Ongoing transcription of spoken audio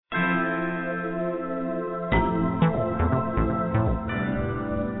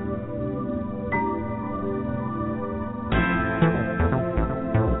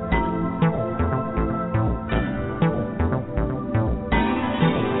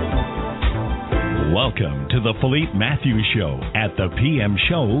Welcome to the Philippe Matthews Show at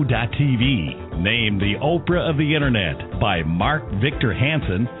thepmshow.tv. Named the Oprah of the Internet by Mark Victor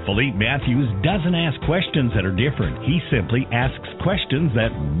Hansen, Philippe Matthews doesn't ask questions that are different. He simply asks questions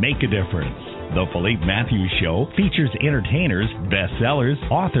that make a difference. The Philippe Matthews Show features entertainers, bestsellers,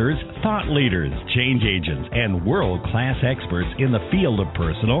 authors, thought leaders, change agents, and world-class experts in the field of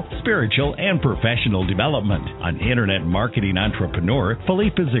personal, spiritual, and professional development. An internet marketing entrepreneur,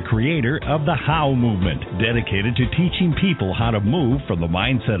 Philippe is the creator of the How movement, dedicated to teaching people how to move from the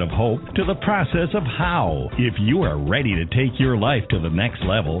mindset of hope to the process of how. If you are ready to take your life to the next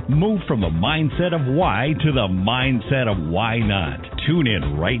level, move from the mindset of why to the mindset of why not. Tune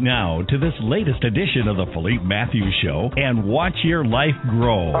in right now to this latest edition of the Philippe Matthews Show and watch your life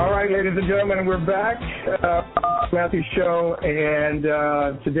grow. All right, ladies and gentlemen, we're back. Matthews Show, and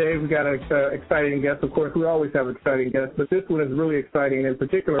today we've got an exciting guest. Of course, we always have exciting guests, but this one is really exciting in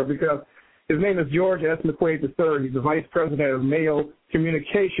particular because his name is George S. McQuade III. He's the Vice President of Mail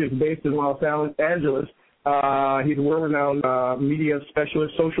Communications based in Los Angeles. He's a world-renowned media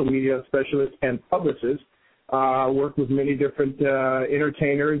specialist, social media specialist, and publicist. Worked with many different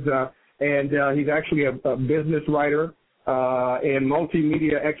entertainers, and he's actually a business writer and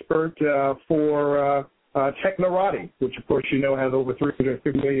multimedia expert for Technorati, which, of course, you know has over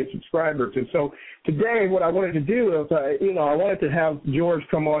 350 million subscribers. And so today what I wanted to do is, I wanted to have George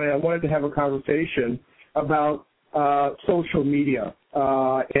come on, and I wanted to have a conversation about social media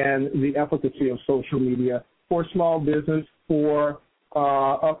and the efficacy of social media for small business, for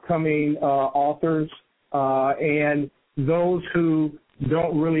upcoming authors, and those who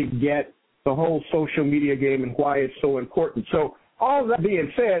don't really get the whole social media game and why it's so important. So all of that being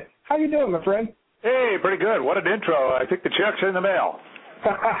said, how you doing, my friend? Hey, pretty good. What an intro. I think the check's in the mail.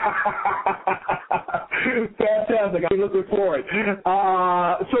 Fantastic. I'm looking forward.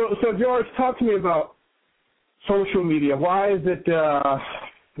 So George, talk to me about social media. Why is it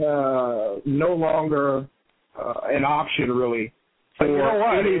no longer an option, really, for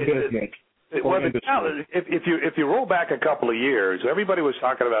any business? Well, if you roll back a couple of years, everybody was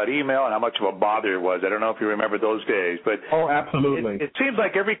talking about email and how much of a bother it was. I don't know if you remember those days, but absolutely. It seems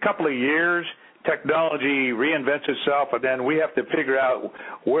like every couple of years, technology reinvents itself, and then we have to figure out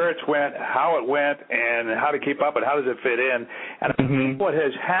where it went, how it went, and how to keep up, and how does it fit in. And I think what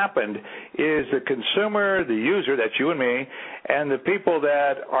has happened is the consumer, the user, that's you and me, and the people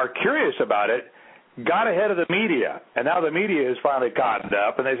that are curious about it got ahead of the media, and now the media has finally cottoned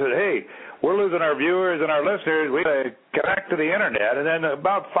up, and they said, hey, we're losing our viewers and our listeners. We got to connect to the Internet. And then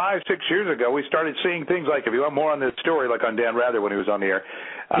about 5-6 years ago, we started seeing things like, if you want more on this story, like on Dan Rather when he was on the air,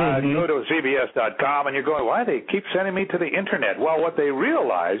 you go to CBS.com, and you're going, why do they keep sending me to the Internet? Well, what they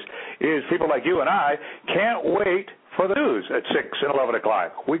realize is people like you and I can't wait for the news at 6 and 11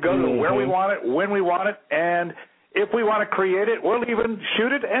 o'clock. We go to where we want it, when we want it, and if we want to create it, we'll even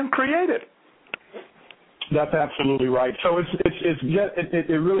shoot it and create it. That's absolutely right. So it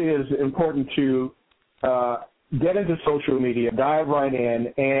really is important to get into social media, dive right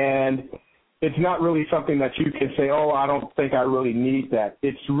in, and it's not really something that you can say, oh, I don't think I really need that.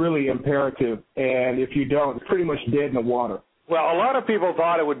 It's really imperative, and if you don't, it's pretty much dead in the water. Well, a lot of people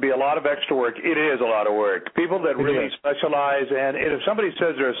thought it would be a lot of extra work. It is a lot of work. People that really specialize, and if somebody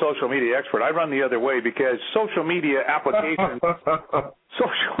says they're a social media expert, I run the other way because social media applications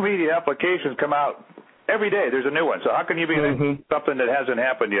come out every day. There's a new one. So how can you be something that hasn't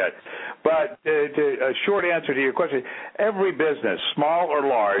happened yet? But a short answer to your question, every business, small or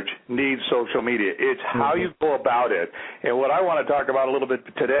large, needs social media. It's how you go about it. And what I want to talk about a little bit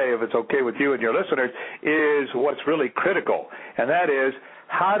today, if it's okay with you and your listeners, is what's really critical. And that is,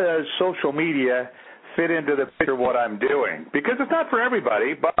 how does social media fit into the picture of what I'm doing? Because it's not for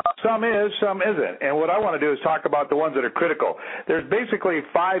everybody, but some is, some isn't. And what I want to do is talk about the ones that are critical. There's basically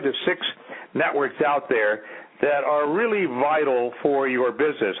 5 to 6 networks out there that are really vital for your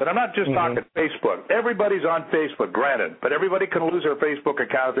business. And I'm not just talking Facebook. Everybody's on Facebook, granted, but everybody can lose their Facebook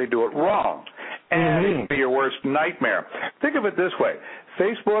account if they do it wrong. And it can be your worst nightmare. Think of it this way.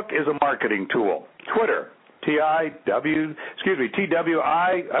 Facebook is a marketing tool. Twitter, TWI,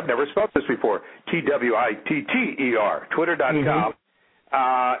 I've never spelled this before, TWITTER, Twitter.com,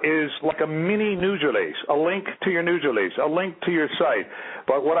 is like a mini news release, a link to your news release, a link to your site.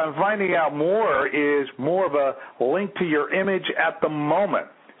 But what I'm finding out more is more of a link to your image at the moment.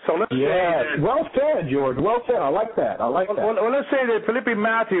 So let's say well said, George. Well said. I like that. Well, let's say that Philippe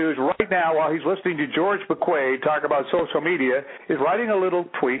Matthews right now, while he's listening to George McQuade talk about social media, is writing a little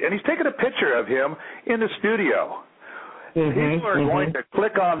tweet, and he's taking a picture of him in the studio. People are going to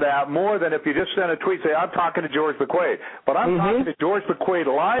click on that more than if you just send a tweet, say, I'm talking to George McQuade. But I'm talking to George McQuade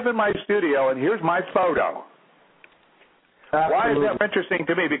live in my studio, and here's my photo. Absolutely. Why is that interesting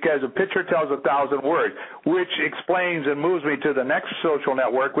to me? Because a picture tells 1,000 words, which explains and moves me to the next social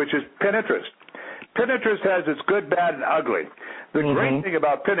network, which is Pinterest. Pinterest has its good, bad, and ugly. The great thing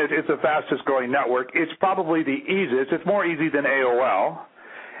about Pinterest, it's the fastest growing network. It's probably the easiest. It's more easy than AOL.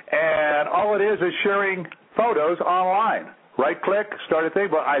 And all it is sharing photos online. Right-click, start a thing.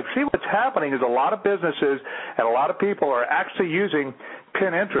 But I see what's happening is a lot of businesses and a lot of people are actually using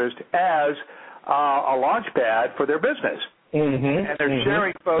Pinterest as a launch pad for their business. And they're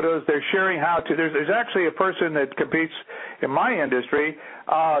sharing photos. They're sharing how to. There's actually a person that competes in my industry.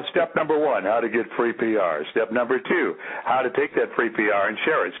 Step number 1, how to get free PR. Step number 2, how to take that free PR and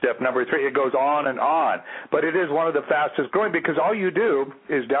share it. Step number 3, it goes on and on. But it is one of the fastest growing because all you do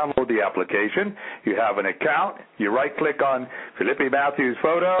is download the application. You have an account. You right-click on Felipe Matthews'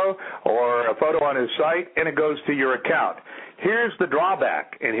 photo or a photo on his site, and it goes to your account. Here's the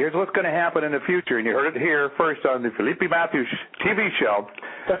drawback, and here's what's going to happen in the future, and you heard it here first on the Felipe Matthews TV show.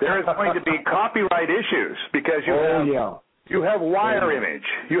 There is going to be copyright issues because you have Wire Image,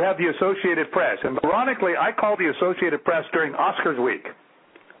 you have the Associated Press, and ironically, I called the Associated Press during Oscars week.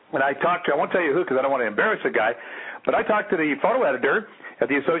 When I talked to, I won't tell you who because I don't want to embarrass the guy, but I talked to the photo editor at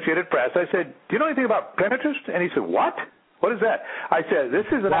the Associated Press. I said, do you know anything about Pinterest? And he said, what? What is that? I said, this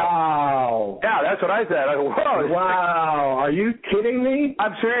is an Wow. Yeah, that's what I said. I go, whoa. Wow. Are you kidding me?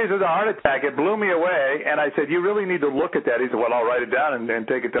 I'm serious as a heart attack. It blew me away. And I said, you really need to look at that. He said, well, I'll write it down and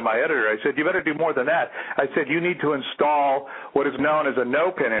take it to my editor. I said, you better do more than that. I said, you need to install what is known as a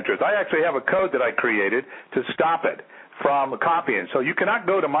no pin interest. I actually have a code that I created to stop it from copying. So you cannot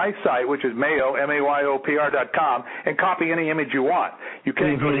go to my site, which is Mayo, MAYOPR.com, and copy any image you want. You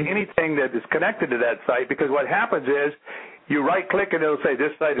can't go to anything that is connected to that site because what happens is you right-click and it'll say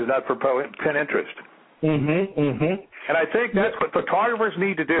this site is not for Pinterest. And I think that's what photographers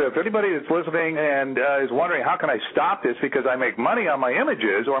need to do. If anybody that's listening and is wondering how can I stop this because I make money on my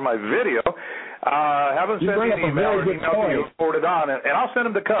images or my video, have them send me an email or email forward it on, and I'll send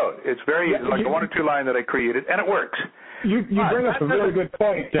them the code. It's very like a 1 or 2 line that I created, and it works. You bring up a very good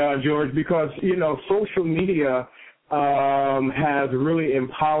point, George, because, social media has really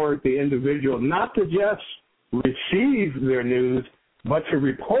empowered the individual not to just receive their news, but to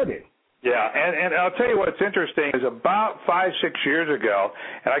report it. Yeah, and I'll tell you what's interesting is about 5-6 years ago,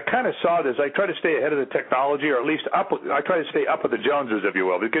 and I kind of saw this. I try to stay ahead of the technology, or at least I try to stay up with the Joneses, if you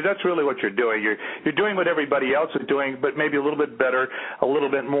will, because that's really what you're doing. You're doing what everybody else is doing, but maybe a little bit better, a little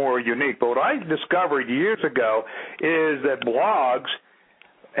bit more unique. But what I discovered years ago is that blogs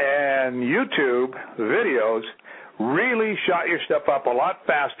and YouTube videos really shot your stuff up a lot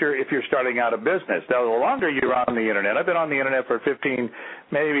faster if you're starting out a business. Now, the longer you're on the Internet, I've been on the Internet for 15,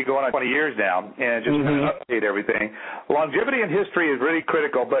 maybe going on 20 years now, and just kind of update everything. Longevity in history is really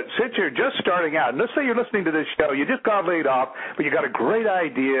critical, but since you're just starting out, and let's say you're listening to this show, you just got laid off, but you got a great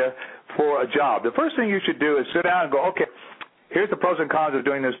idea for a job. The first thing you should do is sit down and go, okay, here's the pros and cons of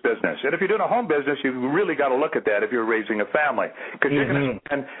doing this business. And if you're doing a home business, you really got to look at that if you're raising a family, because you're going to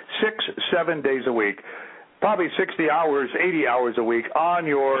spend 6-7 days a week, probably 60 hours, 80 hours a week on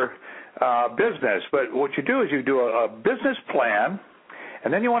your business. But what you do is you do a business plan,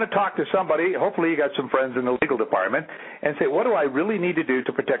 and then you want to talk to somebody. Hopefully you got some friends in the legal department, and say, what do I really need to do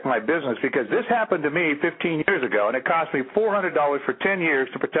to protect my business? Because this happened to me 15 years ago, and it cost me $400 for 10 years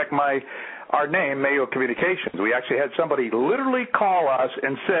to protect our name, Mayo Communications. We actually had somebody literally call us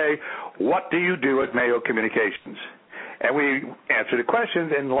and say, what do you do at Mayo Communications? And we answered the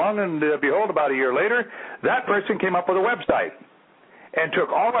questions, and lo and behold, about a year later, that person came up with a website and took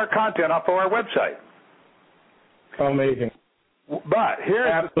all our content off of our website. Amazing. But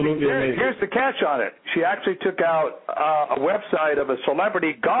here's the catch on it. She actually took out a website of a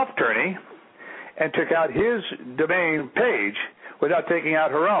celebrity golf tourney and took out his domain page without taking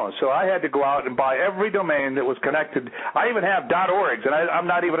out her own. So I had to go out and buy every domain that was connected. I even have .orgs, and I'm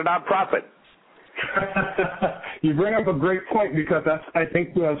not even a nonprofit. You bring up a great point, because I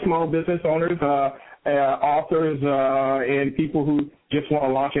think small business owners, authors, and people who just want to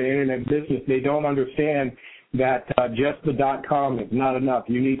launch an internet business, they don't understand that just the .com is not enough.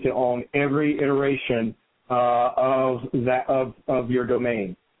 You need to own every iteration of your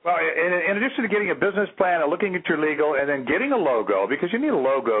domain. Well, in addition to getting a business plan and looking at your legal and then getting a logo, because you need a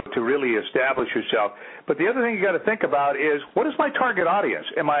logo to really establish yourself. But the other thing you got to think about is, what is my target audience?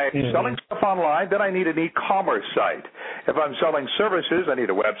 Am I selling stuff online? Then I need an e-commerce site. If I'm selling services, I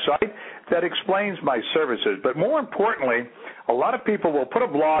need a website that explains my services. But more importantly, a lot of people will put a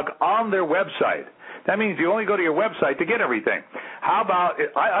blog on their website. That means you only go to your website to get everything. How about,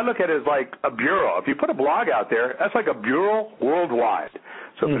 I look at it as like a bureau. If you put a blog out there, that's like a bureau worldwide.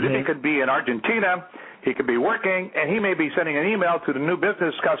 So Felipe could be in Argentina, he could be working, and he may be sending an email to the new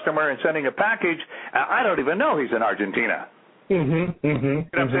business customer and sending a package, and I don't even know he's in Argentina. You know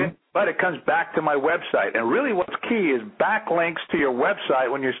what I'm saying? But it comes back to my website. And really what's key is backlinks to your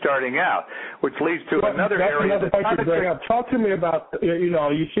website when you're starting out, which leads to another area. Another point you bring up. Talk to me about,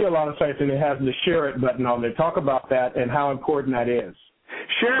 you see a lot of sites and it has the share it button on there. Talk about that and how important that is.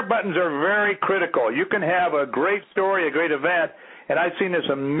 Share buttons are very critical. You can have a great story, a great event, and I've seen this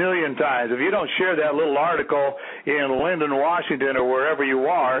a million times. If you don't share that little article in Linden, Washington, or wherever you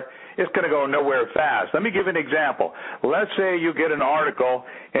are, it's going to go nowhere fast. Let me give you an example. Let's say you get an article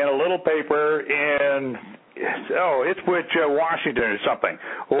in a little paper in, Ipswich, Washington or something,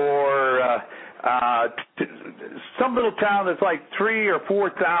 or some little town that's like 3,000 or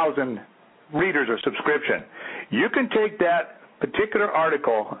 4,000 readers or subscription. You can take that particular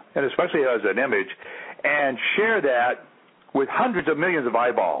article, and especially as an image, and share that with hundreds of millions of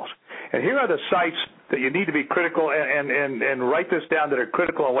eyeballs. And here are the sites that you need to be critical and write this down that are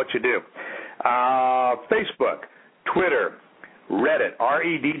critical in what you do. Facebook, Twitter, Reddit,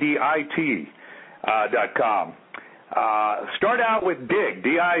 REDDIT .com. Start out with Dig,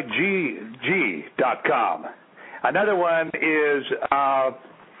 DIGG.com. Another one is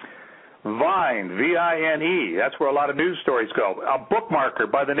Vine, VINE. That's where a lot of news stories go. A bookmarker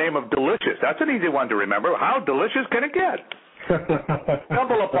by the name of Delicious. That's an easy one to remember. How delicious can it get?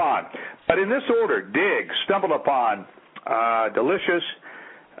 Stumble upon. But in this order, Dig, Stumble upon, Delicious,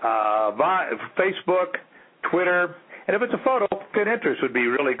 Vine, Facebook, Twitter, and if it's a photo, Pinterest would be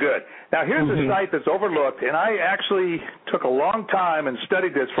really good. Now, here's a site that's overlooked, and I actually took a long time and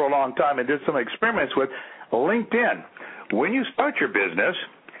studied this for a long time and did some experiments with LinkedIn. When you start your business,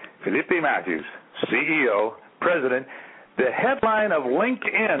 Felipe Matthews, CEO, President, the headline of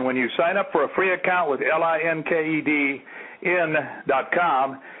LinkedIn when you sign up for a free account with LinkedIn.com,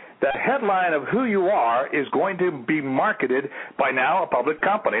 the headline of who you are is going to be marketed by now a public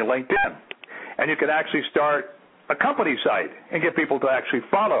company, LinkedIn. And you can actually start a company site and get people to actually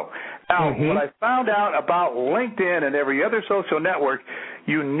follow. Now, what I found out about LinkedIn and every other social network,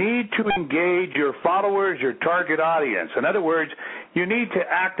 you need to engage your followers, your target audience. In other words, you need to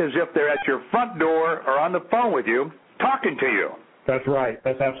act as if they're at your front door or on the phone with you, talking to you. That's right.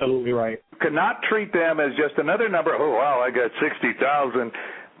 That's absolutely right. You cannot treat them as just another number. Oh, wow, I got 60,000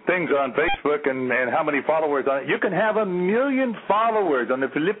 things on Facebook and how many followers on it. You can have 1 million followers on the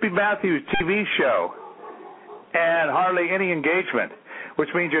Felipe Matthews TV show and hardly any engagement, which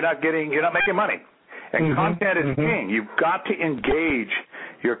means you're not making money. And content is king. You've got to engage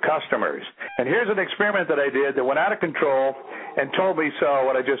your customers. And here's an experiment that I did that went out of control and told me so,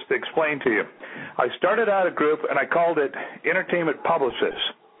 what I just explained to you. I started out a group, and I called it Entertainment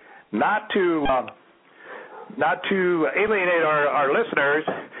Publicists, not to alienate our listeners.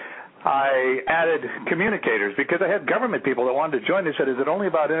 I added communicators because I had government people that wanted to join. They said, is it only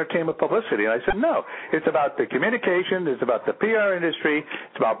about entertainment publicity? And I said, no. It's about the communication. It's about the PR industry.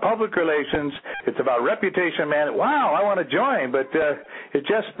 It's about public relations. It's about reputation, man. Wow, I want to join, but it's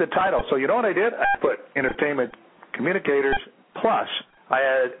just the title. So you know what I did? I put entertainment communicators plus I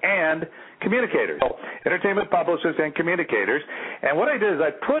added and communicators. So entertainment publicists and communicators. And what I did is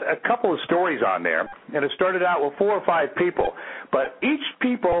I put a couple of stories on there, and it started out with 4 or 5 people. But each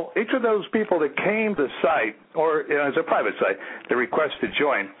of those people that came to the site, or it's a private site, the request to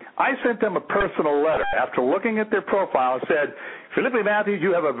join, I sent them a personal letter after looking at their profile and said, Felipe Matthews,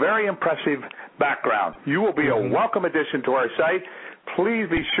 you have a very impressive background. You will be a welcome addition to our site. Please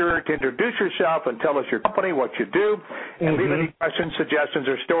be sure to introduce yourself and tell us your company, what you do, and leave any questions, suggestions,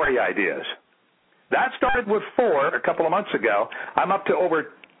 or story ideas. That started with 4 a couple of months ago. I'm up to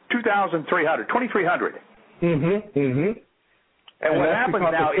over 2,300. And what happens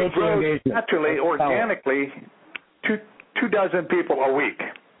now, it grows naturally, organically, 24 people a week.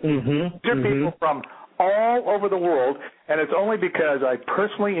 These are people from all over the world, and it's only because I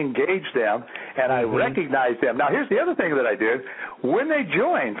personally engage them and I recognize them. Now, here's the other thing that I did. When they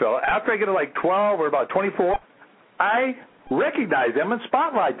join, Phil, after I get to like 12 or about 24, I recognize them and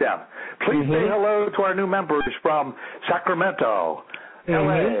spotlight them. Please say hello to our new members from Sacramento,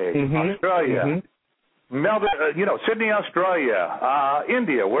 L.A., Australia, Melbourne, Sydney, Australia,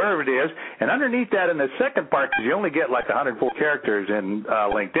 India, wherever it is. And underneath that in the second part, because you only get like 104 characters in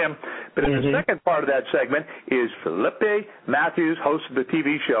LinkedIn, but in the second part of that segment is Felipe Matthews, host of the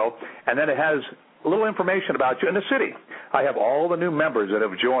TV show, and then it has a little information about you in the city. I have all the new members that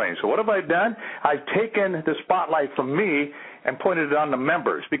have joined. So what have I done? I've taken the spotlight from me and pointed it on the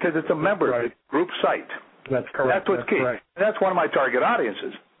members because it's a member group site. That's correct. That's what's key. Correct. That's one of my target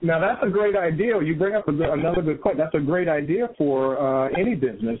audiences. Now, that's a great idea. You bring up another good point. That's a great idea for any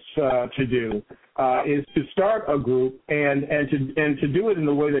business to do, is to start a group and to do it in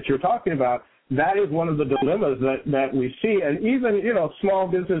the way that you're talking about. That is one of the dilemmas that we see. And even, small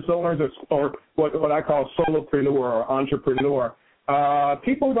business owners or what I call solopreneur or entrepreneur,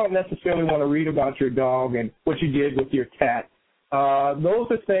 people don't necessarily want to read about your dog and what you did with your cat. Those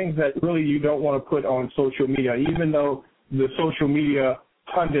are things that really you don't want to put on social media, even though the social media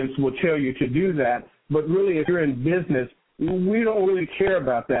pundits will tell you to do that. But really, if you're in business, we don't really care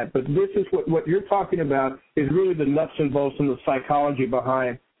about that. But this is what you're talking about is really the nuts and bolts and the psychology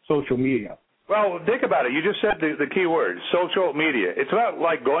behind social media. Well, think about it. You just said the key word, social media. It's not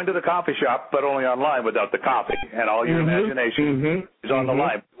like going to the coffee shop, but only online without the coffee, and all your imagination is on the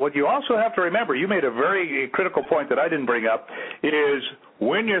line. What you also have to remember, you made a very critical point that I didn't bring up, is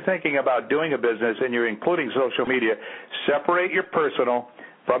when you're thinking about doing a business and you're including social media, separate your personal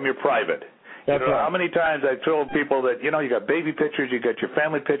from your private. That's right. How many times I've told people that, you got baby pictures, you got your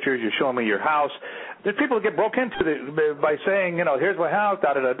family pictures, you're showing me your house. There's people that get broke into by saying, here's my house,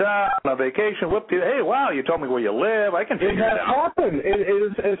 da-da-da-da, on a vacation, hey, wow, you told me where you live. I can figure it out. It has happened.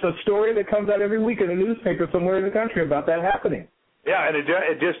 It's a story that comes out every week in a newspaper somewhere in the country about that happening. Yeah, and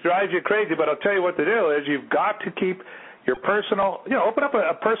it just drives you crazy. But I'll tell you what to do is you've got to keep your personal, open up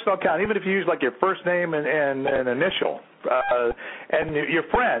a personal account, even if you use like your first name and initial. And your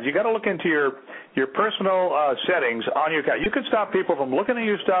friends, you got to look into your personal settings on your account. You can stop people from looking at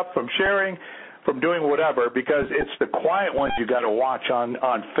your stuff, from sharing, from doing whatever, because it's the quiet ones you got to watch on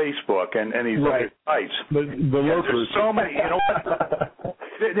Facebook and these other sites. The lurkers. There's so many.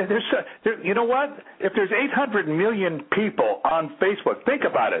 You know what? If there's 800 million people on Facebook, think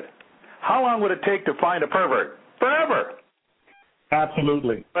about it. How long would it take to find a pervert? Forever.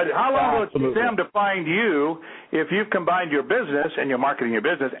 Absolutely. But how long will it take them to find you if you've combined your business and you're marketing your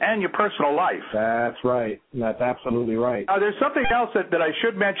business and your personal life? That's right. That's absolutely right. Now, there's something else that I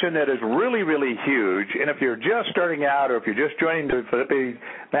should mention that is really, really huge. And if you're just starting out or if you're just joining the Felipe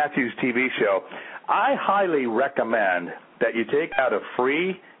Matthews TV show, I highly recommend that you take out a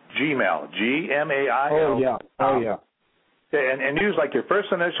free Gmail, Gmail. Oh, yeah. And use like your first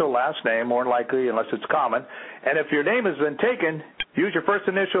initial, last name, more likely, unless it's common. And if your name has been taken, use your first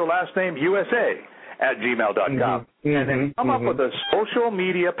initial, last name, USA at gmail.com. And then come up with a social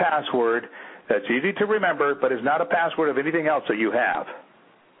media password that's easy to remember, but is not a password of anything else that you have.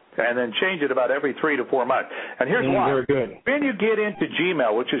 And then change it about every 3 to 4 months. And here's why. Very good. When you get into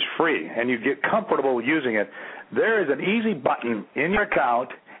Gmail, which is free, and you get comfortable using it, there is an easy button in your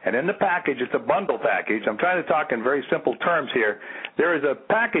account. And in the package, it's a bundle package. I'm trying to talk in very simple terms here. There is a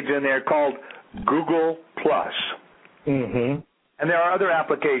package in there called Google+. And there are other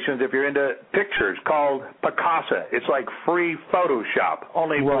applications, if you're into pictures, called Picasa. It's like free Photoshop,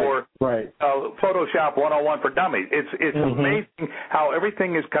 only for Photoshop 101 for dummies. It's amazing how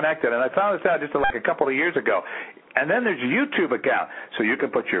everything is connected. And I found this out just like a couple of years ago. And then there's a YouTube account. So you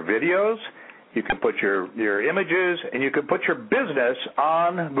can put your videos, you can put your images, and you can put your business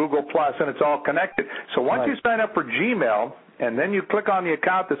on Google+, and it's all connected. So once you sign up for Gmail, and then you click on the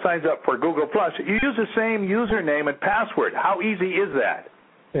account that signs up for Google+, you use the same username and password. How easy is that?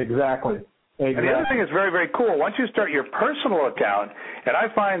 Exactly. And the other thing that's very, very cool, once you start your personal account, and I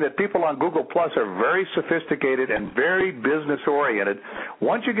find that people on Google Plus are very sophisticated and very business-oriented.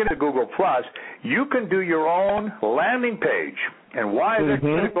 Once you get to Google Plus, you can do your own landing page. And why is that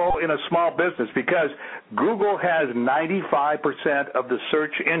critical in a small business? Because Google has 95% of the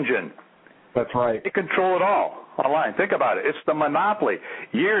search engine. That's right. They control it all online. Think about it. It's the monopoly.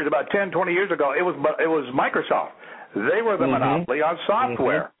 About 10, 20 years ago, it was Microsoft. They were the monopoly on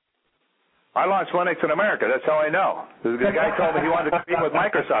software. I launched Linux in America. That's how I know. The guy told me he wanted to compete with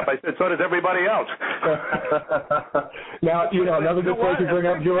Microsoft. I said, so does everybody else. Now, another good point you bring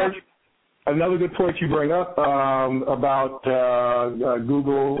up, George. Another good point you bring up about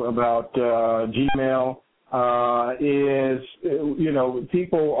Google, about Gmail, is,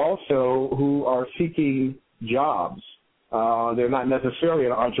 people also who are seeking jobs. They're not necessarily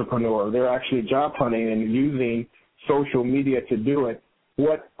an entrepreneur. They're actually job hunting and using social media to do it.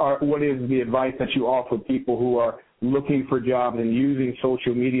 What is the advice that you offer people who are looking for jobs and using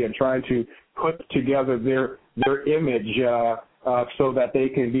social media and trying to put together their image so that they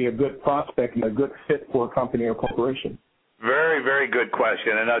can be a good prospect and a good fit for a company or corporation? Very, very, very good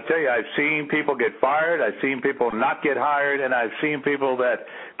question. And I'll tell you, I've seen people get fired. I've seen people not get hired. And I've seen people that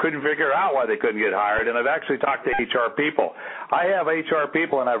couldn't figure out why they couldn't get hired. And I've actually talked to HR people. I have HR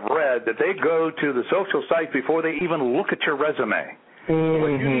people, and I've read that they go to the social sites before they even look at your resume.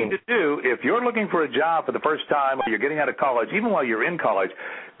 What you need to do, if you're looking for a job for the first time or you're getting out of college, even while you're in college,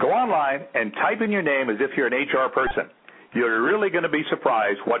 go online and type in your name as if you're an HR person. You're really going to be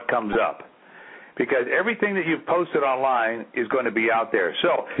surprised what comes up, because everything that you've posted online is going to be out there.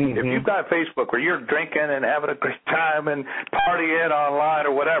 So if you've got Facebook where you're drinking and having a great time and partying online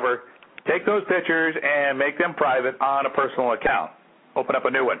or whatever, take those pictures and make them private on a personal account. Open up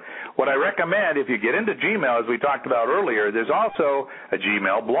a new one. What I recommend, if you get into Gmail, as we talked about earlier, there's also a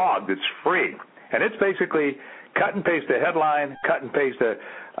Gmail blog that's free. And it's basically cut and paste a headline, cut and paste a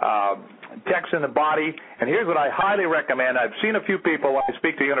text in the body. And here's what I highly recommend. I've seen a few people when I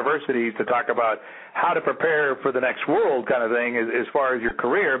speak to universities to talk about how to prepare for the next world kind of thing as far as your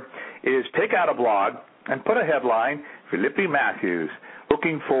career, is take out a blog and put a headline, Felipe Matthews,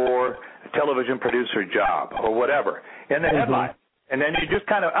 looking for a television producer job or whatever, in the headline. And then you just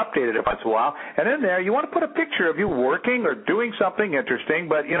kind of update it once in a while. And in there, you want to put a picture of you working or doing something interesting,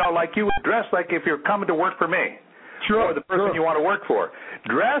 but, you know, like you would dress like if you're coming to work for me. Sure. Or the person you want to work for.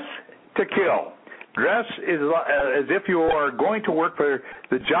 Dress to kill. Dress is as if you are going to work for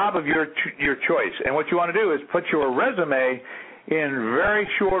the job of your choice. And what you want to do is put your resume in very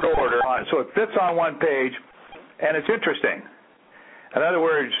short order so it fits on one page and it's interesting. In other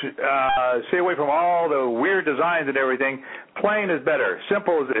words, stay away from all the weird designs and everything. Plain is better.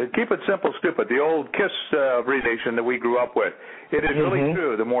 Simple, keep it simple, stupid. The old KISS abbreviation that we grew up with. It is really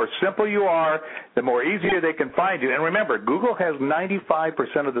true. The more simple you are, the more easier they can find you. And remember, Google has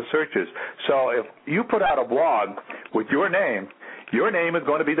 95% of the searches. So if you put out a blog with your name is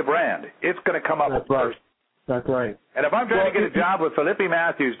going to be the brand. It's going to come up first. That's right. And if I'm trying to get a job with Felipe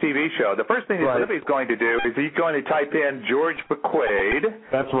Matthews' TV show, the first thing that Felipe's going to do is he's going to type in George McQuade.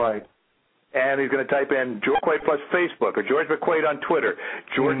 That's right. And he's going to type in George McQuade plus Facebook, or George McQuade on Twitter,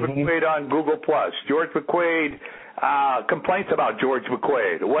 George McQuade on Google Plus, George McQuade complaints about George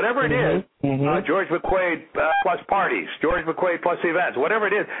McQuade, whatever it is, George McQuade plus parties, George McQuade plus events, whatever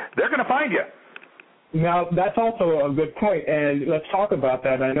it is, they're going to find you. Now, that's also a good point, and let's talk about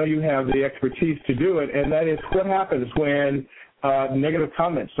that. I know you have the expertise to do it, and that is what happens when negative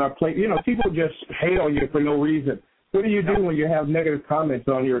comments are played. You know, people just hate on you for no reason. What do you do when you have negative comments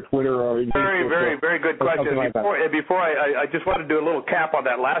on your Twitter or your Very good question. Like before I just want to do a little cap on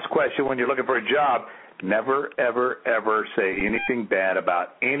that last question. When you're looking for a job, never, ever, ever say anything bad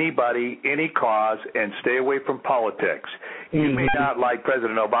about anybody, any cause, and stay away from politics. You may not like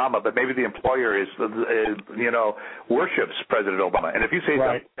President Obama, but maybe the employer worships President Obama. And if you say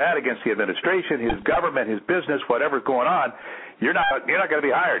something bad against the administration, his government, his business, whatever's going on, you're not going to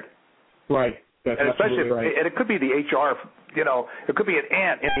be hired. Right. That's and especially, and it could be the HR, it could be an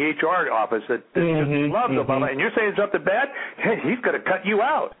aunt in the HR office that just loves Obama, and you're saying something bad, he's going to cut you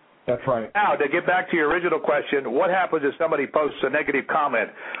out. That's right. Now, to get back to your original question, what happens if somebody posts a negative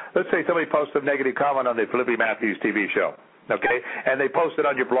comment? Let's say somebody posts a negative comment on the Felipe Matthews TV show, okay, and they post it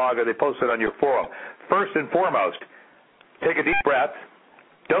on your blog or they post it on your forum. First and foremost, take a deep breath,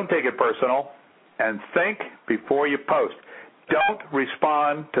 don't take it personal, and think before you post. Don't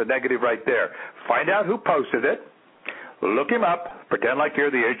respond to negative right there. Find out who posted it. Look him up. Pretend like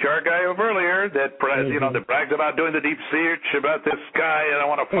you're the HR guy over earlier that that brags about doing the deep search about this guy, and I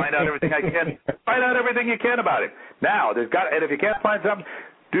want to find out everything I can. Find out everything you can about him. Now, and if you can't find something,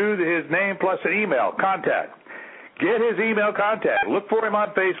 do his name plus an email contact. Get his email contact. Look for him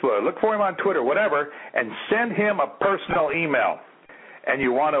on Facebook. Look for him on Twitter, whatever, and send him a personal email. And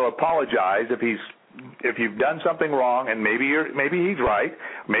you want to apologize if you've done something wrong, and maybe he's right,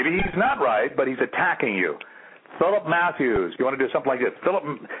 maybe he's not right, but he's attacking you. Philip Matthews, you want to do something like this. Philip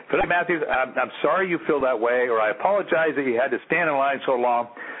Matthews, I'm sorry you feel that way, or I apologize that you had to stand in line so long.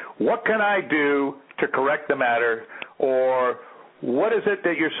 What can I do to correct the matter, or what is it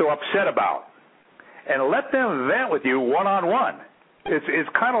that you're so upset about? And let them vent with you one-on-one. It's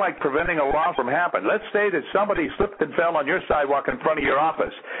kind of like preventing a loss from happening. Let's say that somebody slipped and fell on your sidewalk in front of your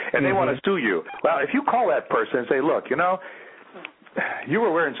office, and they want to sue you. Well, if you call that person and say, look, you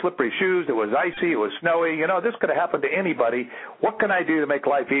were wearing slippery shoes, it was icy, it was snowy, this could have happened to anybody. What can I do to make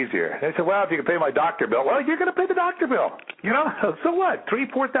life easier? And they said, well, if you can pay my doctor bill. Well, you're going to pay the doctor bill. So what?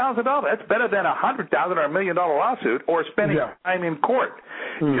 $3,000-$4,000. That's better than $100,000 or $1 million lawsuit or spending time in court.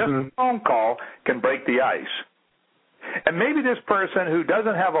 Just a phone call can break the ice. And maybe this person who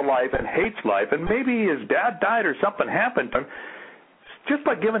doesn't have a life and hates life, and maybe his dad died or something happened to him, just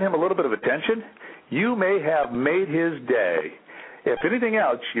by giving him a little bit of attention, you may have made his day. If anything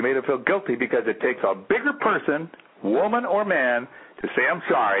else, you made them feel guilty because it takes a bigger person, woman or man, to say, I'm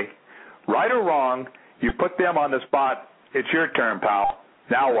sorry. Right or wrong, you put them on the spot. It's your turn, pal.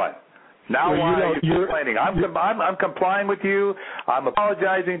 Now what? Now why are you complaining? I'm complying with you. I'm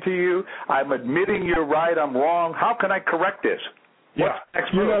apologizing to you. I'm admitting you're right. I'm wrong. How can I correct this? Yeah,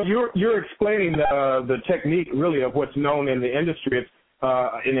 you're explaining the technique really of what's known in the industry. It's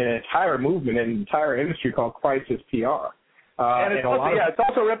in an entire movement, an entire industry called crisis PR. And it's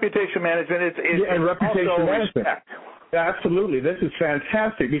also reputation management. And reputation management. Yeah, absolutely. This is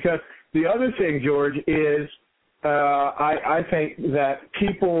fantastic because the other thing, George, is I think that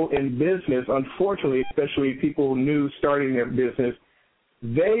people in business, unfortunately, especially people new starting their business,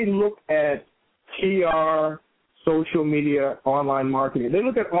 they look at PR, social media, online marketing. They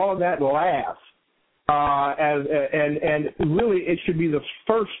look at all of that last, and really it should be the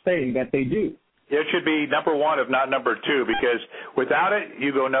first thing that they do. It should be number one, if not number two, because without it,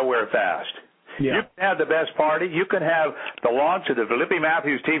 you go nowhere fast. Yeah. You can have the best party. You can have the launch of the Felipe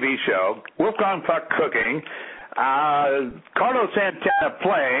Matthews TV show, Wolfgang Puck cooking, Carlos Santana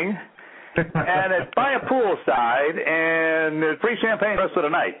playing, and it's by a poolside, and there's free champagne the rest of the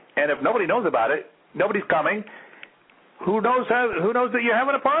night. And if nobody knows about it, nobody's coming. Who knows that you're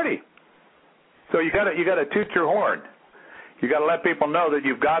having a party? So you got to toot your horn. You got to let people know that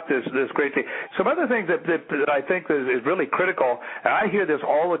you've got this great thing. Some other things that I think is really critical, and I hear this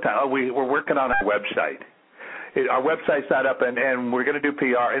all the time. We're working on our website. Our website's not up, and we're going to do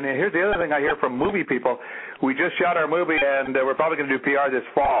PR. And here's the other thing I hear from movie people. We just shot our movie, and we're probably going to do PR this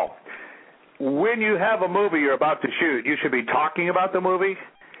fall. When you have a movie you're about to shoot, you should be talking about the movie.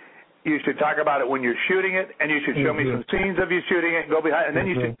 You should talk about it when you're shooting it, and you should show me some scenes of you shooting it, go behind, and then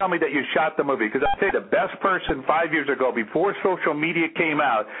you should tell me that you shot the movie. Because I'll tell you, the best person 5 years ago, before social media came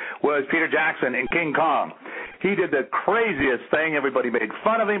out, was Peter Jackson in King Kong. He did the craziest thing. Everybody made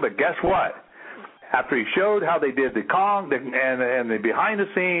fun of him, but guess what? After he showed how they did the Kong and the behind the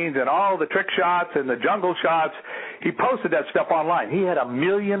scenes and all the trick shots and the jungle shots, he posted that stuff online. He had 1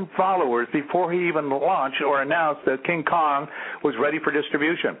 million followers before he even launched or announced that King Kong was ready for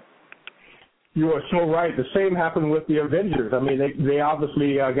distribution. You are so right. The same happened with the Avengers. I mean, they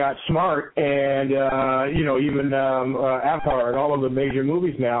obviously got smart, and even Avatar and all of the major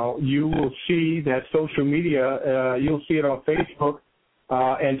movies now. You will see that social media. You'll see it on Facebook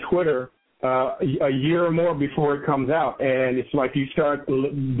and Twitter a year or more before it comes out, and it's like you start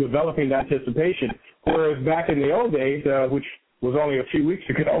developing that anticipation. Whereas back in the old days, which was only a few weeks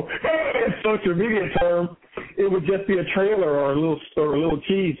ago, in social media terms, it would just be a trailer or a little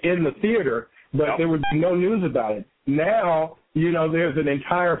tease in the theater. But there would be no news about it. Now, there's an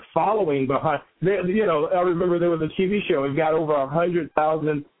entire following behind. I remember there was a TV show. It got over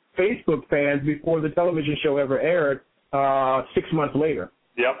 100,000 Facebook fans before the television show ever aired 6 months later.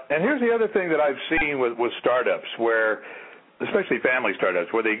 Yep. And here's the other thing that I've seen with startups where, especially family startups,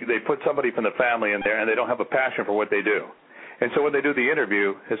 where they put somebody from the family in there and they don't have a passion for what they do. And so when they do the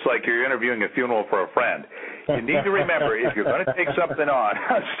interview, it's like you're interviewing a funeral for a friend. You need to remember, if you're going to take something on,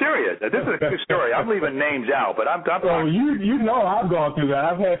 I'm serious. This is a true story. I'm leaving names out, but I'm well, you know I've gone through that.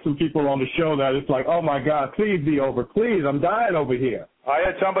 I've had some people on the show that it's like, oh, my God, please be over. Please, I'm dying over here. I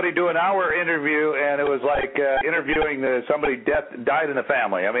had somebody do an hour interview, and it was like interviewing somebody died in the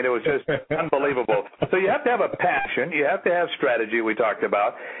family. I mean, it was just unbelievable. So you have to have a passion. You have to have strategy, we talked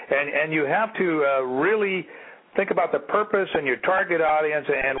about, and you have to really think about the purpose and your target audience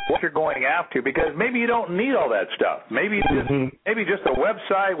and what you're going after, because maybe you don't need all that stuff. Maybe just a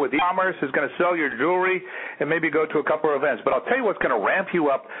website with e-commerce is going to sell your jewelry and maybe go to a couple of events. But I'll tell you what's going to ramp you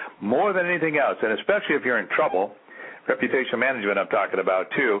up more than anything else, and especially if you're in trouble, reputation management I'm talking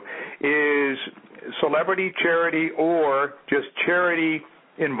about too, is celebrity, charity, or just charity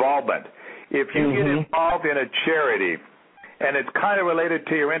involvement. If you get involved in a charity, and it's kind of related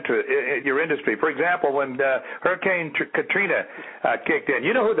to your industry. For example, when Hurricane Katrina kicked in,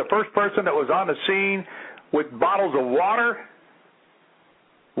 you know who the first person that was on the scene with bottles of water?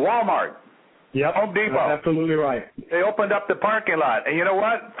 Walmart. Yep. Home Depot. That's absolutely right. They opened up the parking lot, and you know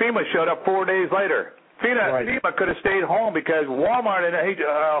what? FEMA showed up 4 days later. FEMA could have stayed home because Walmart and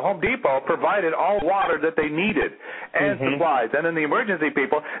Home Depot provided all water that they needed and supplies. And then the emergency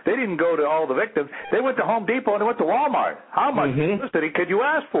people, they didn't go to all the victims. They went to Home Depot and they went to Walmart. How much publicity could you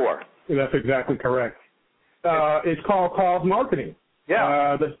ask for? That's exactly correct. It's called cause marketing.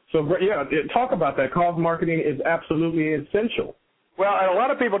 Yeah. Talk about that. Cause marketing is absolutely essential. Well, and a lot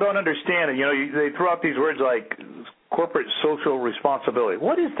of people don't understand it. You know, they throw out these words like corporate social responsibility.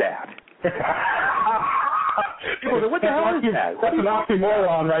 What is that? What the hell is that? That's an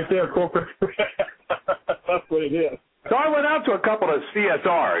oxymoron right there, corporate. That's what it is. So I went out to a couple of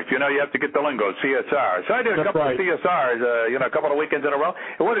CSRs. You know, you have to get the lingo, CSRs. So I did a couple of CSRs, a couple of weekends in a row.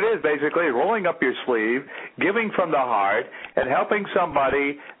 And what it is basically rolling up your sleeve, giving from the heart, and helping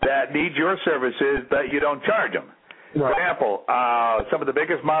somebody that needs your services that you don't charge them. Right. For example, some of the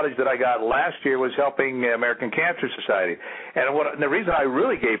biggest mileage that I got last year was helping American Cancer Society. And the reason I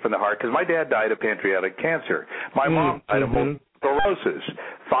really gave from the heart, because my dad died of pancreatic cancer. My mom died of multiple sclerosis.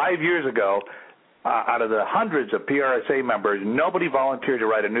 5 years ago, out of the hundreds of PRSA members, nobody volunteered to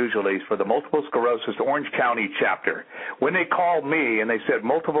write a news release for the multiple sclerosis Orange County chapter. When they called me and they said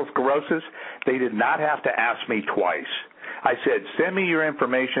multiple sclerosis, they did not have to ask me twice. I said, send me your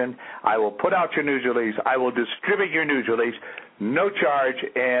information. I will put out your news release. I will distribute your news release, no charge,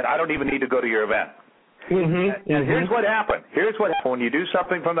 and I don't even need to go to your event. And here's what happened. Here's what happened when you do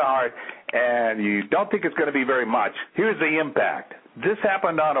something from the heart and you don't think it's going to be very much. Here's the impact. This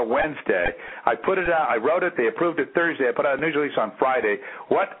happened on a Wednesday. I put it out. I wrote it. They approved it Thursday. I put out a news release on Friday.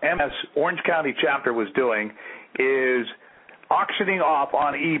 What MS Orange County chapter was doing is auctioning off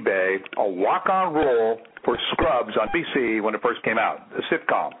on eBay a walk-on role for Scrubs on BC when it first came out, the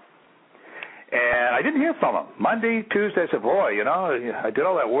sitcom. And I didn't hear from them. Monday, Tuesday, I said, boy, I did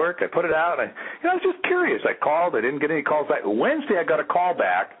all that work. I put it out. I was just curious. I called. I didn't get any calls back. Wednesday, I got a call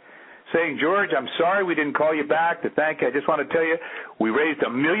back saying, George, I'm sorry we didn't call you back to thank you. I just want to tell you we raised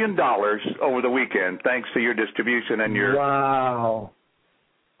 $1 million over the weekend thanks to your distribution and your... Wow.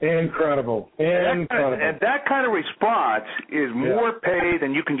 Incredible. Incredible. And that kind of response is more pay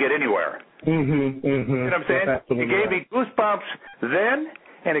than you can get anywhere. You know what I'm saying? It gave me goosebumps then,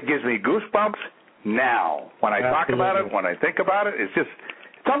 and it gives me goosebumps now. When I talk about it, when I think about it, it's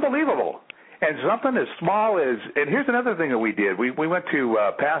unbelievable. And something as small as, and here's another thing that we did. We went to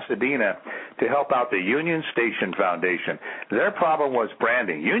Pasadena to help out the Union Station Foundation. Their problem was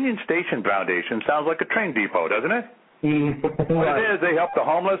branding. Union Station Foundation sounds like a train depot, doesn't it? What it is, they help the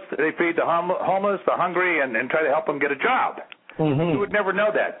homeless, they feed the homeless, the hungry, and try to help them get a job. You would never know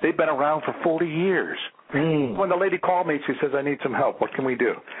that. They've been around for 40 years. When the lady called me, she says, I need some help. What can we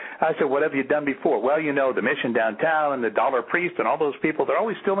do? I said, what have you done before? Well, the Mission Downtown and the Dollar Priest and all those people, they're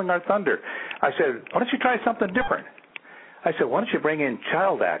always stealing our thunder. I said, why don't you try something different? I said, why don't you bring in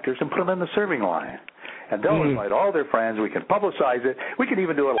child actors and put them in the serving line? And they'll invite all their friends. We can publicize it. We can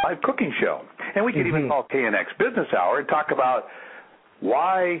even do a live cooking show. And we can even call KNX Business Hour and talk about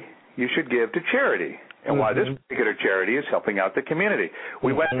why you should give to charity and why this particular charity is helping out the community.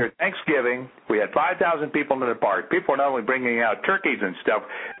 We went through Thanksgiving. We had 5,000 people in the park. People were not only bringing out turkeys and stuff,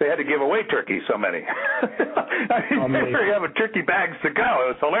 they had to give away turkeys, so many. They were having turkey bags to go.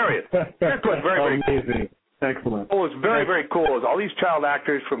 It was hilarious. It was very, very cool. Excellent. What was very, very cool is all these child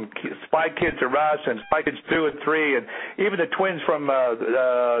actors from Spy Kids to Rush and Spy Kids 2 and 3 and even the twins from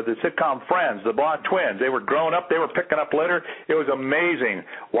the sitcom Friends, the blonde twins. They were growing up. They were picking up litter. It was amazing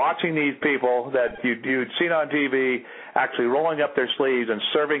watching these people that you'd seen on TV actually rolling up their sleeves and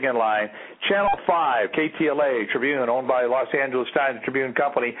serving in line. Channel 5, KTLA, Tribune, owned by Los Angeles Times Tribune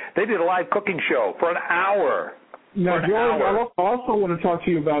Company, they did a live cooking show for an hour. Now, George, I also want to talk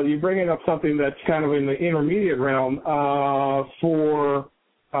to you about, you bringing up something that's kind of in the intermediate realm for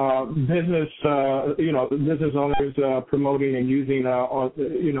business, business owners promoting and using,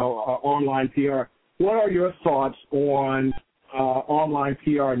 online PR. What are your thoughts on online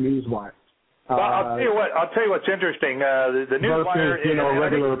PR newswire? Well, I'll tell you what's interesting. The newswire,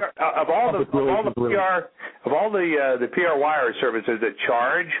 of all the PR wire services that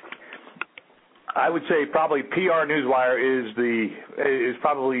charge, I would say probably PR Newswire is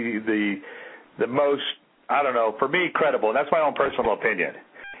probably the most, I don't know, for me, credible. And that's my own personal opinion.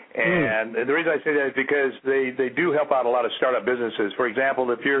 And the reason I say that is because they do help out a lot of startup businesses. For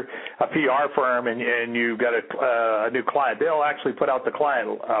example, if you're a PR firm and you've got a new client, they'll actually put out the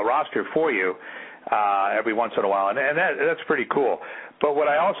client roster for you every once in a while, and that's pretty cool. But what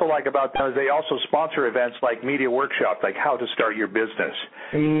I also like about them is they also sponsor events like media workshops, like how to start your business,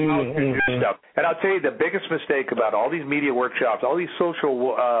 how to do stuff. And I'll tell you the biggest mistake about all these media workshops, all these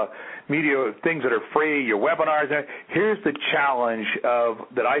social media things that are free, your webinars. Here's the challenge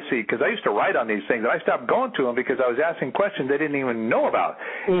that I see, because I used to write on these things, and I stopped going to them because I was asking questions they didn't even know about.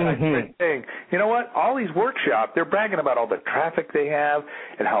 And I started saying, you know what, all these workshops, they're bragging about all the traffic they have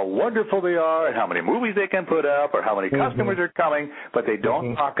and how wonderful they are and how many movies they can put up or how many customers are coming, but they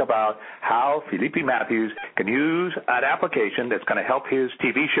don't talk about how Felipe Matthews can use an application that's going to help his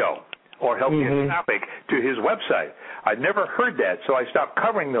TV show or help his traffic to his website. I'd never heard that, so I stopped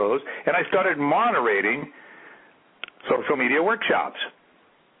covering those, and I started moderating social media workshops.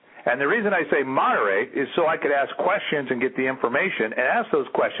 And the reason I say moderate is so I could ask questions and get the information and ask those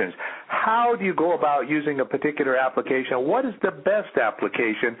questions. how do you go about using a particular application? What is the best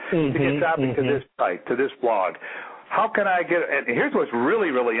application to get traffic to this site, to this blog? How can I get, and here's what's really,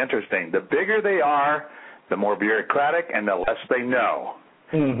 really interesting. The bigger they are, the more bureaucratic and the less they know.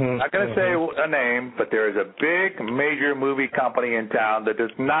 I'm not going to say a name, but there is a big major movie company in town that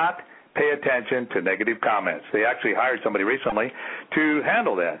does not pay attention to negative comments. They actually hired somebody recently to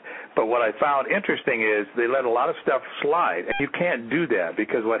handle that. But what I found interesting is they let a lot of stuff slide, and you can't do that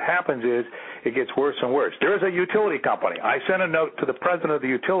because what happens is it gets worse and worse. There is a utility company. I sent a note to the president of the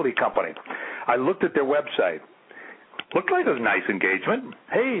utility company. I looked at their website. Looked like it was nice engagement.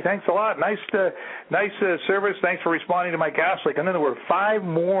 Hey, thanks a lot. Nice service. Thanks for responding to my gas leak. And then there were 5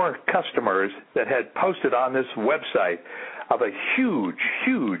 more customers that had posted on this website of a huge,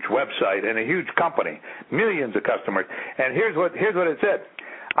 huge website and a huge company, millions of customers. And here's what it said.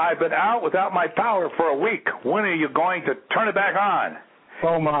 I've been out without my power for a week. When are you going to turn it back on?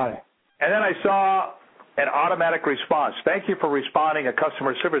 Oh, my. And then I saw an automatic response. Thank you for responding. A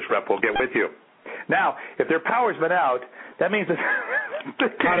customer service rep will get with you. Now, if their power's been out, that means that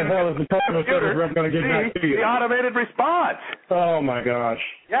how the hell is the customer service rep going to get back to you? The automated response. Oh my gosh.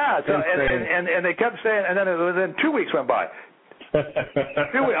 Yeah. So and they kept saying, and then 2 weeks went by.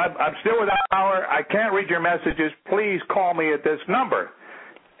 I'm still without power. I can't read your messages. Please call me at this number.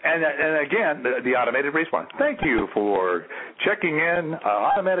 And again, the automated response. Thank you for checking in.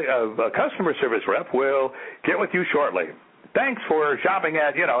 A customer service rep will get with you shortly. Thanks for shopping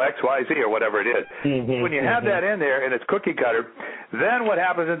at, XYZ or whatever it is. When you have that in there and it's cookie cutter, then what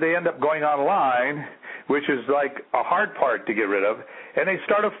happens is they end up going online, which is like a hard part to get rid of, and they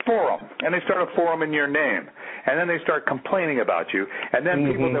start a forum. And they start a forum in your name. And then they start complaining about you. And then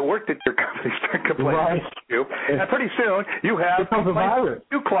people that worked at your company start complaining about you. And pretty soon you have a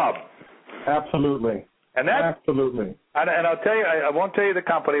club. Absolutely. And that, absolutely. And I'll tell you, I won't tell you the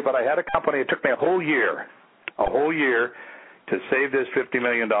company, but I had a company. It took me a whole year to save this $50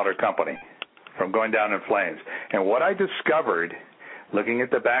 million company from going down in flames. And what I discovered, looking at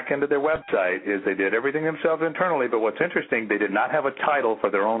the back end of their website, is they did everything themselves internally, but what's interesting, they did not have a title for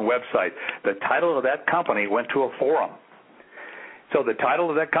their own website. The title of that company went to a forum. So the title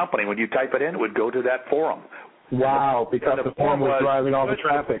of that company, when you type it in, it would go to that forum. Wow, because the forum was driving all the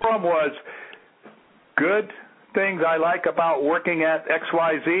traffic. The forum was good things I like about working at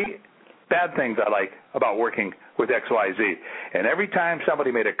XYZ, bad things I like about working with XYZ. And every time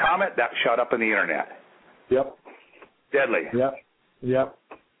somebody made a comment, that shot up in the internet. Yep. Deadly. Yep.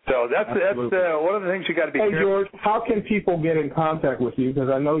 So that's one of the things you got to be careful. Hey, George, how can people get in contact with you? Because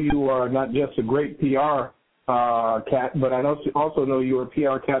I know you are not just a great PR cat, but I also know you're a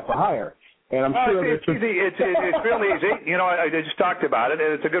PR cat for hire. And I'm sure it's easy. It's real easy. I just talked about it,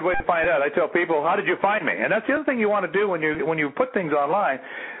 and it's a good way to find out. I tell people, how did you find me? And that's the other thing you want to do when you put things online.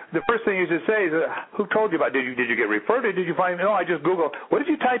 The first thing you should say is, who told you about it? Did you get referred or did you find, no, I just Google, what did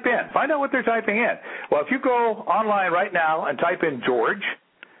you type in? Find out what they're typing in. Well, if you go online right now and type in George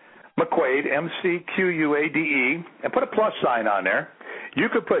McQuade, McQuade, and put a plus sign on there, you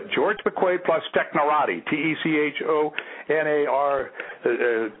could put George McQuade plus Technorati, Technorar,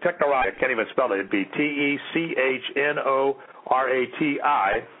 Technorati, I can't even spell it, it'd be Technorati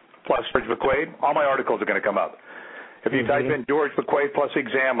plus George McQuade, all my articles are going to come up. If you type in George McQuade plus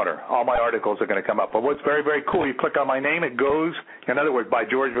Examiner, all my articles are going to come up. But what's very, very cool, you click on my name, it goes, in other words, by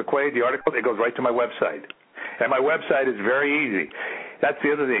George McQuade, the article, it goes right to my website. And my website is very easy. That's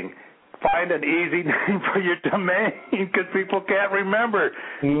the other thing. Find an easy name for your domain because people can't remember.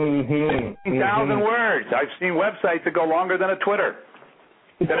 1,000 words. I've seen websites that go longer than a Twitter,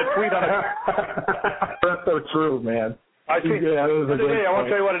 than a tweet on it. That's so true, man. I see. I won't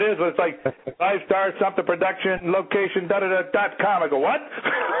tell you what it is, but it's like 5-star something production location .com. I go, what?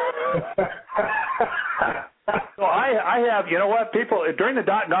 So I have, you know what, people during the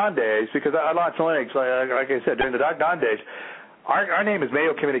 .gone days, because I launched Linux, like I said, during the .gone days. Our name is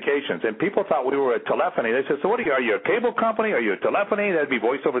Mayo Communications, and people thought we were a telephony. They said, so what are you? Are you a cable company? Are you a telephony? That'd be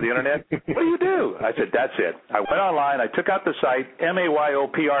voice over the internet. What do you do? I said, that's it. I went online. I took out the site,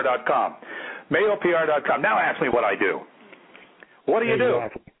 MAYOPR.com. MayoPR.com. Now ask me what I do. What do you do?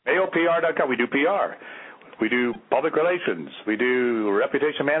 MayoPR.com. We do PR. We do public relations. We do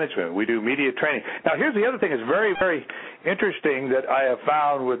reputation management. We do media training. Now, here's the other thing that's very, very interesting that I have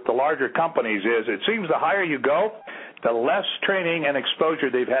found with the larger companies is it seems the higher you go, the less training and exposure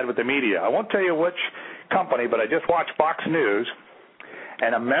they've had with the media. I won't tell you which company, but I just watched Fox News,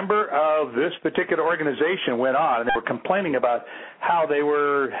 and a member of this particular organization went on, and they were complaining about how they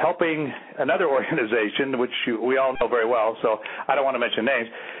were helping another organization, which we all know very well, so I don't want to mention names.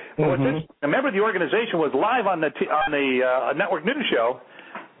 But a member of the organization was live on the network news show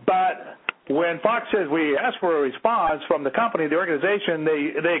But when Fox says we asked for a response from the company, the organization,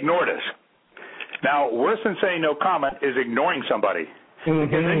 they ignored us. Now, worse than saying no comment is ignoring somebody. Because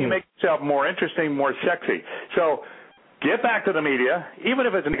then you make yourself more interesting, more sexy. So get back to the media, even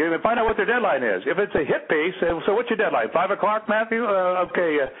if it's and find out what their deadline is. If it's a hit piece, so what's your deadline? 5 o'clock, Matthew?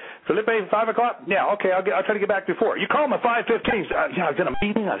 Felipe, 5 o'clock? Yeah, okay, I'll try to get back before. You call them at 5:15. Yeah, I was in a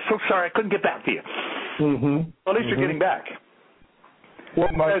meeting. I'm so sorry I couldn't get back to you. Well, at least you're getting back. Well,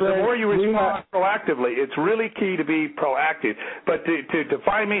 the more you respond proactively, it's really key to be proactive. But to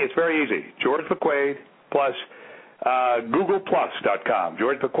find me, it's very easy. George McQuade plus GooglePlus.com,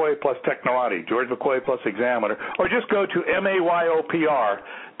 George McQuade plus Technorati, George McQuade plus Examiner, or just go to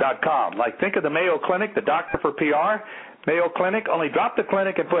MAYOPR.com. Like think of the Mayo Clinic, the doctor for PR, Mayo Clinic. Only drop the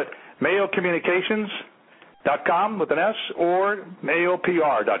clinic and put MayoCommunications.com with an S or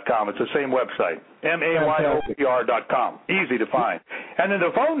MayoPR.com. It's the same website, MAYOPR.com. Easy to find. And then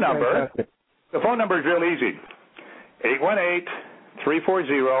the phone number is real easy,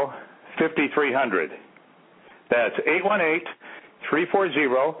 818-340-5300. That's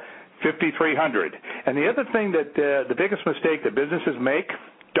 818-340-5300. And the other thing that the biggest mistake that businesses make,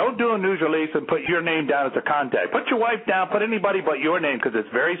 don't do a news release and put your name down as a contact. Put your wife down, put anybody but your name because it's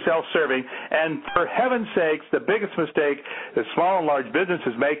very self-serving. And for heaven's sakes, the biggest mistake that small and large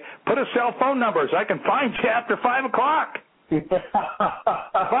businesses make, put a cell phone number so I can find you after 5 o'clock. If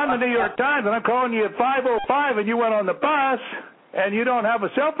I'm the New York Times and I'm calling you at 5:05 and you went on the bus and you don't have a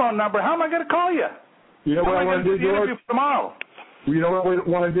cell phone number, how am I going to call you? You know what I want to do, George? Tomorrow. You know what we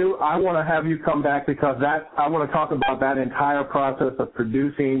want to do? I want to have you come back because I want to talk about that entire process of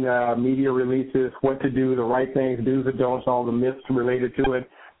producing media releases, what to do, the right things, do's and don'ts, all the myths related to it.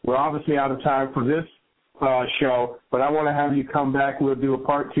 We're obviously out of time for this show, but I want to have you come back. We'll do a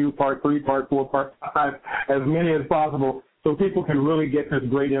part 2, part 3, part 4, part 5, as many as possible, so people can really get this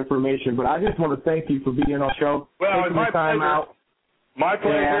great information. But I just want to thank you for being on the show. Well, it's my time pleasure. out. My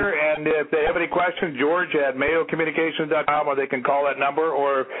pleasure, and if they have any questions, George at MayoCommunications.com, or they can call that number,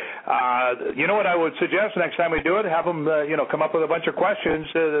 or you know what I would suggest next time we do it, have them come up with a bunch of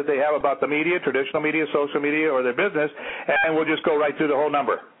questions that they have about the media, traditional media, social media, or their business, and we'll just go right through the whole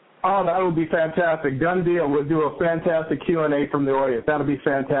number. Oh, that would be fantastic. Done deal. We'll do a fantastic Q&A from the audience. That'll be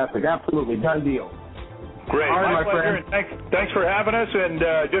fantastic. Absolutely. Done deal. Great. All right, my pleasure. Friend. Thanks for having us, and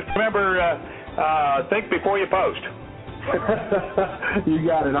just remember, think before you post. You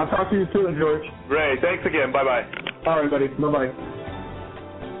got it. I'll talk to you soon, George. Great. Thanks again. Bye-bye. All right, buddy. Bye-bye.